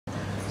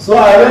So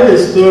I read a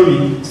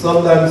story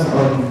sometimes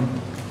on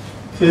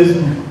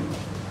Facebook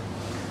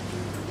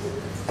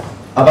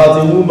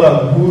about a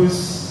woman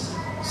whose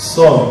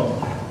son,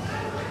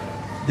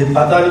 the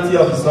paternity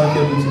of his son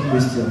came into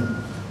question.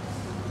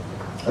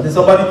 And then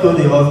somebody told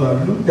the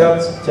husband, look, that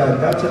child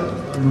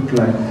look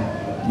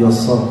like your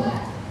son.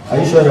 Are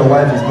you sure your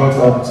wife is not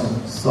up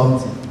to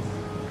something?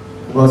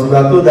 Because we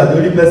are told that the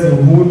only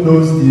person who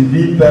knows the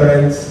real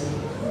parents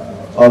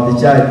of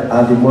the child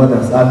are the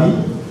mothers.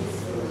 Abi?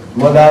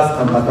 Mothers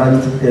and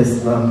paternity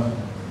tests now.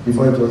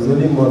 Before it was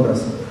only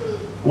mothers.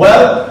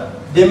 Well,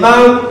 the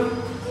man,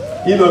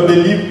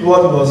 believed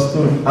what was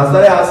told and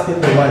started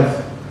asking the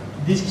wife,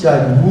 this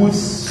child, whose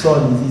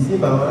son is he?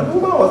 And the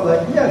woman was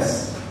like,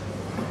 yes.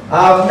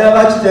 I've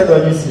never cheated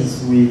on you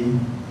since we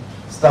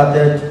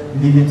started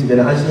living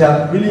together. And she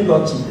had really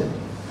not cheated.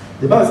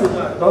 The Bible said,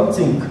 I don't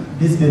think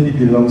this baby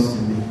belongs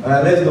to me.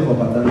 Let's go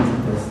for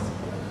paternity test.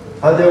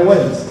 And they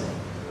went.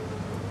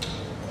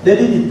 They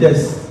did the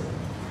test.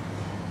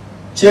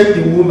 Checked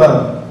the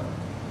woman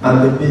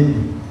and the baby.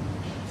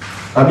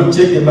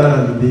 Check the man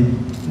and the baby.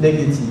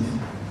 Negative.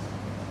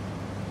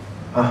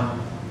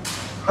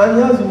 And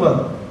he asked the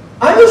woman,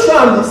 are you sure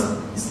I'm this?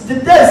 The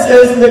test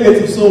says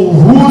negative, so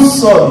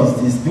whose son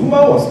is this? The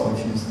woman was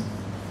confused.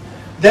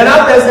 Then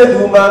I tested the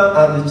woman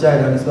and the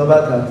child and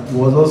discovered that it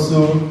was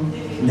also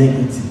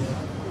negative.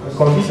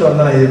 Confusion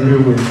now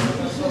everywhere.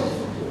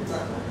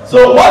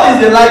 So what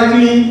is the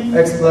likely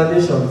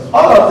explanation?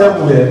 All of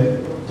them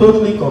were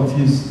totally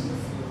confused.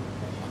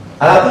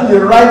 And I think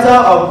the writer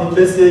of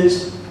the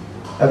message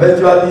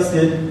eventually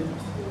said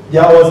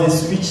there was a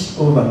switch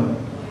over.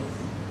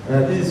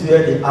 This is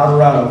where the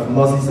aura of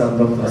nurses and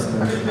doctors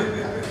come.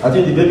 I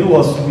think the baby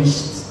was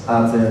switched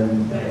at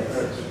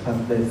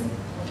birth.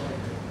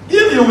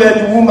 If you were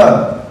the woman,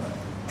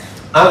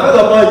 and first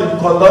of all you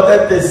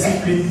conducted the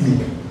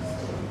secretly,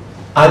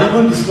 and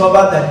even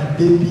discovered that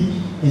the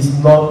baby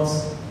is not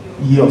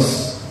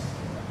yours,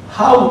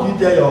 how would you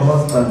tell your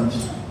husband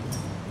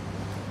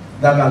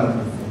that kind of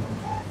thing?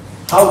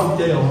 How would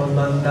you tell your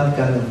husband that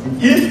kind of thing?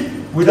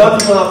 If we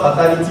don't even have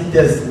paternity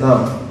tests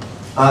now,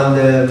 and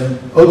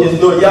with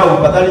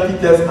paternity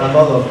tests and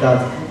all of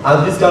that,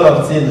 and this kind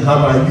of thing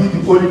happen, you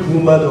the only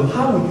woman,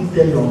 how would you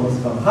tell your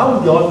husband? How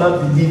would your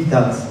husband believe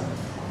that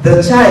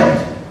the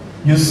child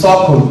you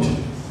suckled,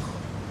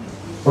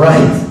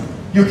 right?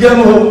 You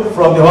came home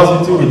from the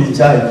hospital with the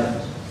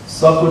child,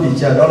 suckled the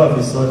child, all of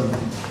a sudden,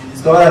 you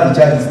discover that the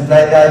child is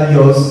neither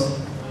yours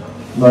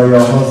nor your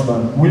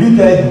husband. Will you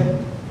tell him?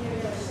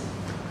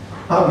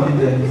 How will you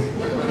tell him?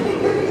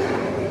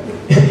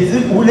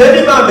 Will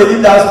any man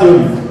believe that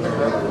story?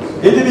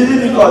 It will be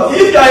difficult.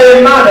 If you are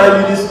a man and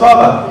you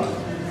discover,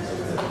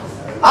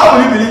 how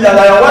will you believe that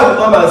your wife will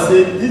come and say,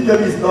 this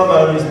baby is not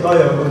mine, it's not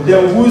your own?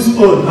 Then whose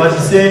own? And she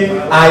say,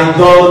 I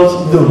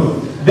don't know.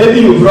 Baby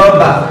you brought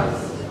back.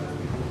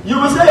 You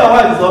will say your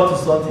wife is up to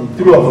something.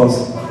 Three of us.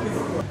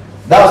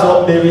 That's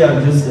what Mary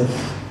and Joseph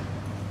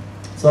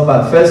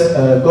suffered. First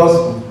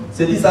gospel.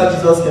 Say this is how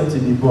Jesus came to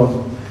be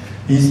born.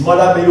 His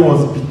mother Mary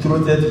was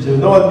betrothed to Joseph.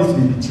 No one means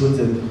to be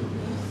betrothed.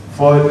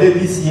 For a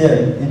baby's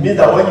year, it means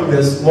that when you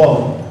were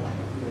small,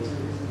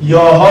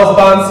 your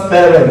husband's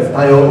parents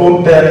and your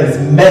own parents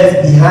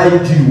met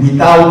behind you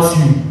without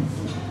you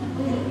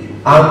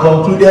and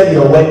concluded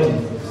your wedding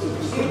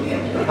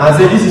and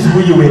said this is who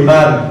you will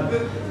marry.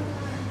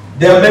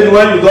 Then maybe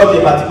when you got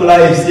a particular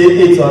age,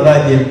 say 8 or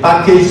 9, they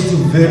packaged you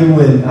very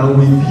well and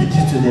will lead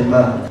you to the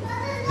man.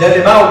 Then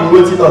the man will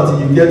be waiting until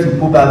you get to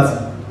puberty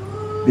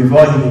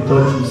before he will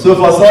touch you. So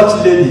for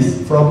such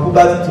ladies, from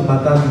puberty to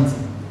maternity,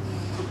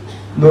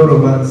 no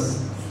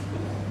romance.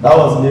 That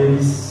was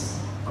Mary's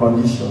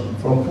condition.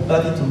 From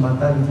puberty to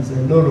maternity,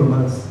 said no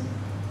romance,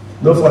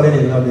 no falling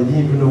in love. They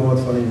didn't even know what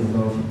falling in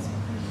love is.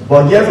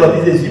 But yet for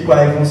these days, people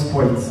are even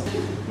spoiled.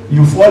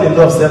 You fall in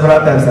love several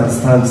times and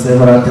stand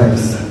several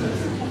times.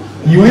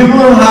 You even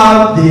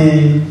have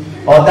the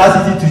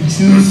audacity to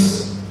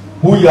choose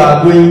who you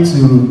are going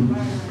to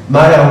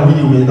marry and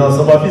who you will not.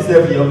 Some of you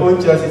say your own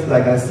choices,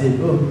 like I said,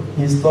 oh,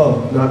 he's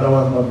tall, no, I don't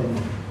want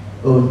nothing.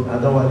 Oh, I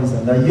don't want this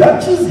and that. You are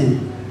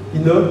choosing,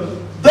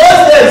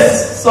 Those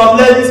days, some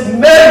ladies,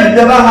 Mary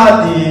never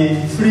had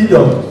the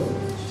freedom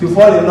to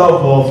fall in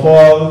love or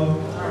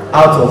fall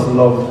out of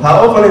love.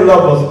 Her own falling in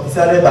love was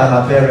decided by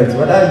her parents.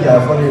 Whether you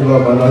are falling in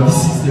love or not,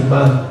 this is the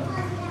man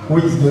who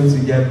is going to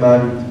get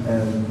married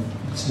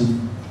to,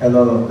 and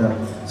all of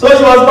that. So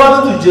she was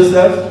born to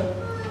Joseph,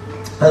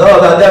 and all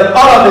of that. Then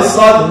all of a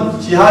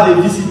sudden, she had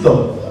a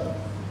visitor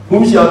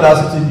whom she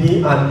understood to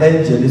be an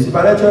angel, a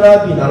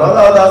supernatural being, and all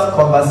other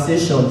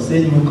conversations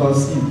saying you will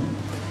conceive.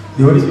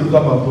 The Holy Spirit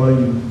come upon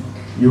you,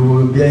 you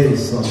will bear a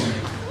son.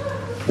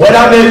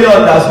 Whether Mary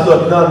understood or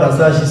did not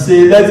understand, she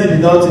said, let it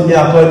be done to me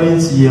according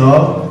to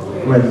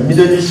your word.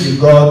 Immediately she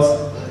got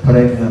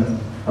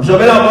pregnant. I'm sure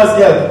many of us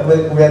here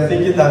were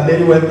thinking that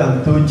Mary went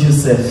and told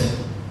Joseph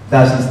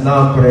that she's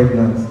now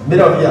pregnant.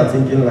 Many of you are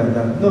thinking like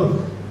that.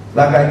 No,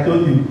 like I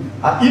told you.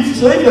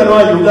 If you're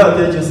not, you go and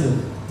tell Joseph.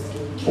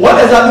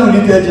 What exactly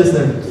will you tell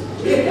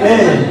Joseph?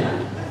 Hey,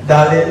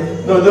 darling,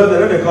 No,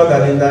 they call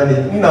that in that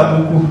name.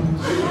 Nnabuku.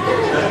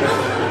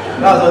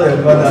 That's what they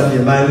call that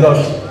name. My Lord,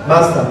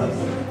 Master.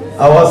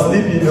 I was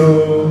sleeping,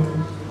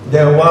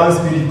 then one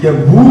spirit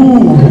came,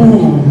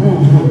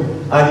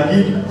 and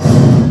he did,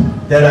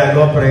 then I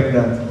got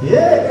pregnant.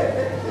 Yeah.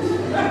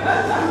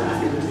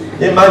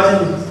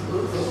 Imagine it.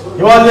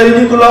 It was a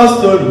ridiculous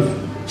story.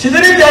 She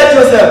didn't tell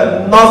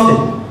Joseph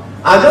nothing.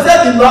 And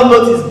Joseph did not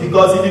notice,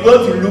 because if you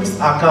go to Luke's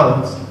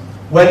account,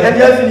 when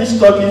Angel finished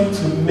talking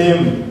to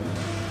Mary,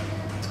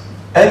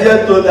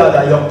 Angel told her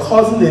that your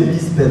cousin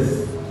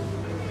Elizabeth,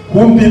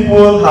 whom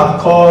people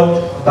have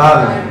called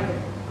barren,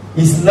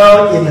 is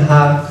now in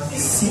her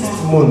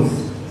 6th month.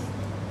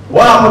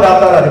 What happened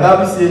after that? The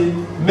Bible says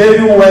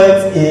Mary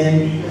went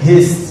in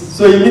haste.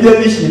 So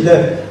immediately she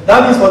left.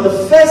 That means for the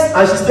first,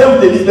 and she stayed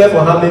with Elizabeth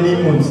for how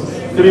many months?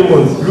 3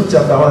 months. Luke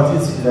chapter 1,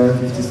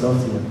 50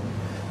 something.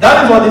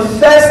 That means for the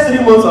first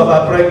 3 months of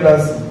her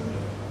pregnancy,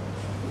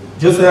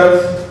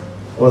 Joseph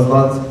was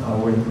not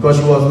aware, because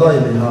she was not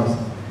in the house.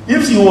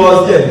 If she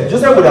was there,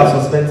 Joseph would have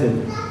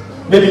suspected.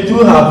 Maybe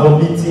through her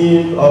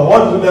vomiting, or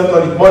what women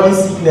call it, morning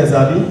sickness,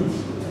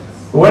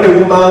 when a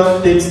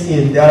woman takes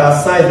in, there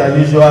are signs that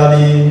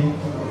usually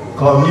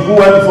come, even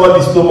when before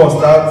the stomach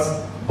starts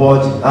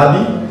bulging.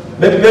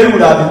 Maybe Mary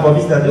would have been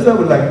vomiting, and Joseph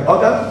would like,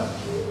 okay,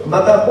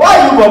 madam, why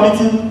are you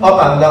vomiting up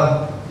and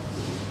down?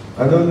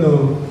 I don't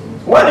know.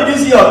 When did you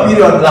see your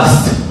period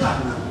last?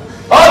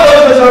 All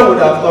those questions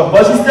would have come,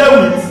 but she stayed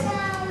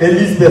with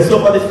Elizabeth.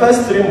 So for the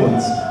first 3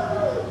 months,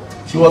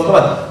 she was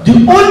covered. The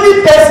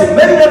only person,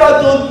 Mary never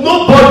told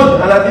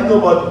nobody, and I did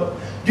nobody.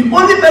 The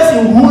only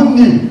person who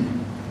knew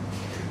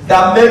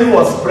that Mary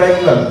was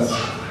pregnant,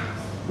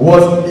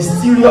 was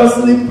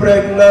mysteriously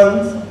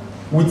pregnant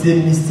with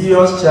a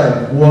mysterious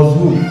child, was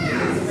who?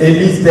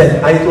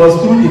 Elizabeth. And it was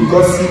through the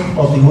gossip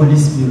of the Holy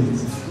Spirit.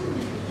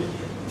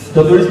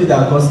 The Holy Spirit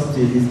that gossiped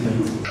to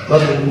Elizabeth.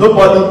 But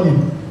nobody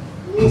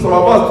knew.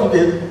 From us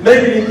today,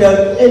 Mary didn't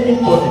tell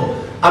anybody.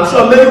 I'm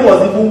sure Mary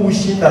was even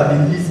wishing that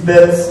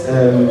Elizabeth's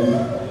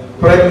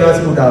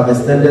pregnancy would have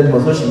extended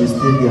more, so she will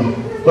stay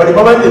there. But the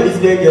moment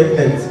Elizabeth gets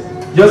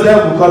pregnant,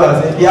 Joseph will call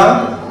and say,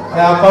 yeah, I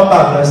have come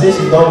back. And say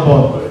she don't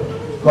born.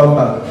 Come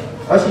back.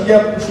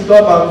 And she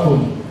got back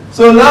home.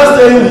 So now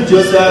staying with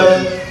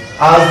Joseph,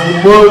 as the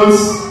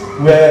months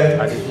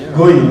were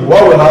going,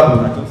 what will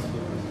happen?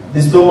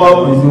 The stomach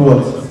will do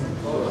what?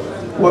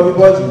 Will be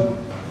budging.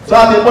 So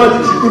at the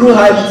point, she couldn't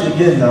hide it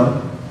again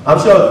now. I'm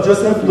sure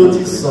Joseph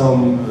noticed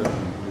some.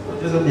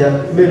 Joseph,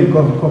 yeah, Mary,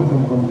 come.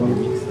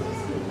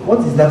 What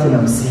is that thing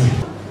I'm seeing?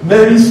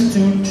 Mary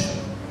stood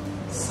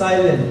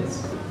silent.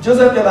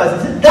 Joseph came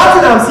and said, that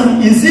thing I'm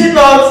seeing, is it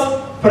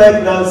not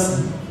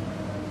pregnancy?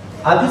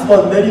 At this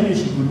point, Mary knew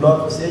she could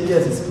not say,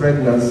 yes, it's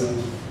pregnancy.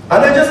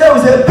 And then Joseph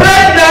would say,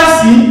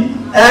 pregnancy?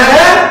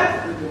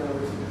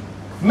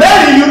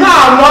 Mary, you know I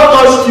have not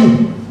touched you.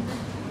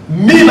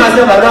 Me,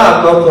 myself, I know I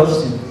have not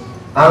touched you.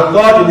 And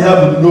God in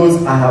heaven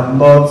knows I have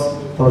not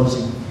touched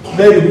you.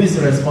 Mary, who is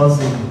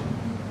responsible?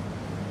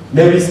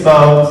 Mary's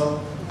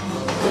mouth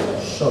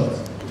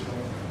shut.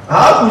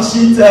 How could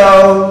she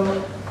tell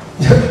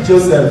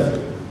Joseph?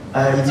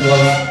 It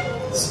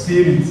was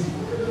spirit.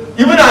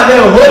 Even at the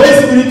Holy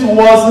Spirit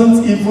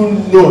wasn't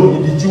even known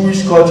in the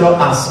Jewish culture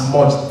as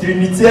much.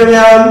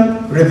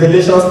 Trinitarian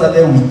revelation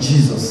started with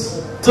Jesus.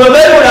 So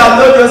Mary would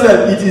have told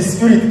Joseph, it is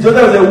spirit.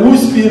 Joseph would say,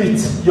 whose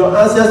spirit? Your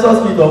ancestor's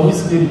spirit or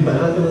whose spirit? My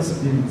ancestor's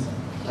spirit.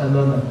 And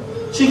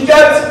no. She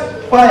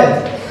kept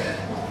quiet.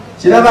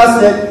 She never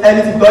said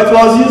anything, but it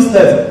was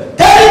useless.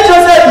 Telling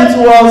Joseph it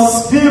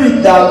was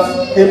spirit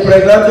that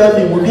impregnated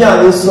him would be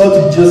an insult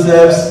to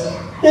Joseph's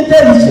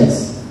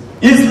intelligence.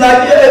 It's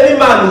like any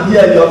man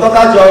here, your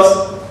daughter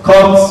just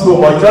comes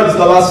home, or you just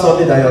discover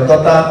something that your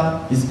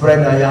daughter is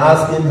pregnant, you're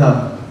asking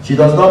her. She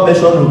does not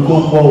mention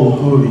Okoko or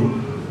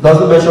Okori,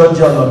 doesn't mention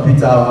John or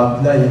Peter or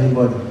Abdullah or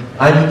anybody.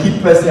 And you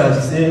keep pressing and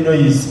she say, no,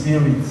 he's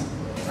spirit.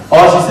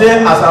 Or she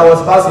say, as I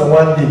was passing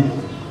one day,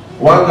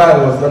 one guy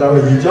was the other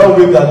way, he just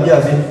waved at me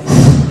and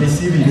said,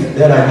 receive it,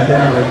 then I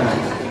became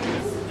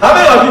pregnant. How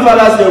many of you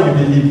fathers here will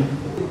believe?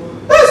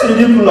 That's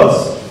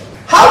ridiculous.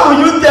 How will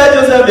you tell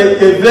yourself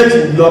a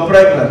virgin you're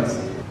pregnant?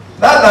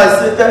 That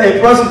I say, a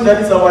prostitute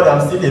telling someone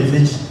I'm still a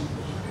virgin.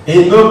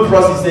 A no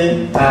prostitute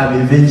saying I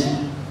am a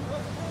virgin.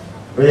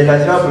 But a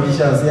Nigerian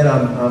politician saying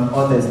I'm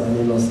honest and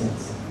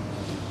innocent.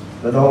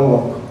 They don't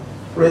work.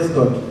 Praise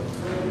God.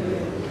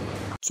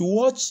 To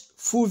watch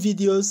full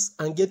videos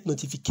and get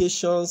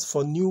notifications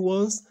for new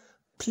ones,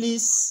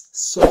 please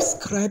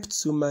subscribe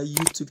to my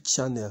YouTube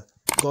channel.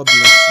 God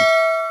bless you.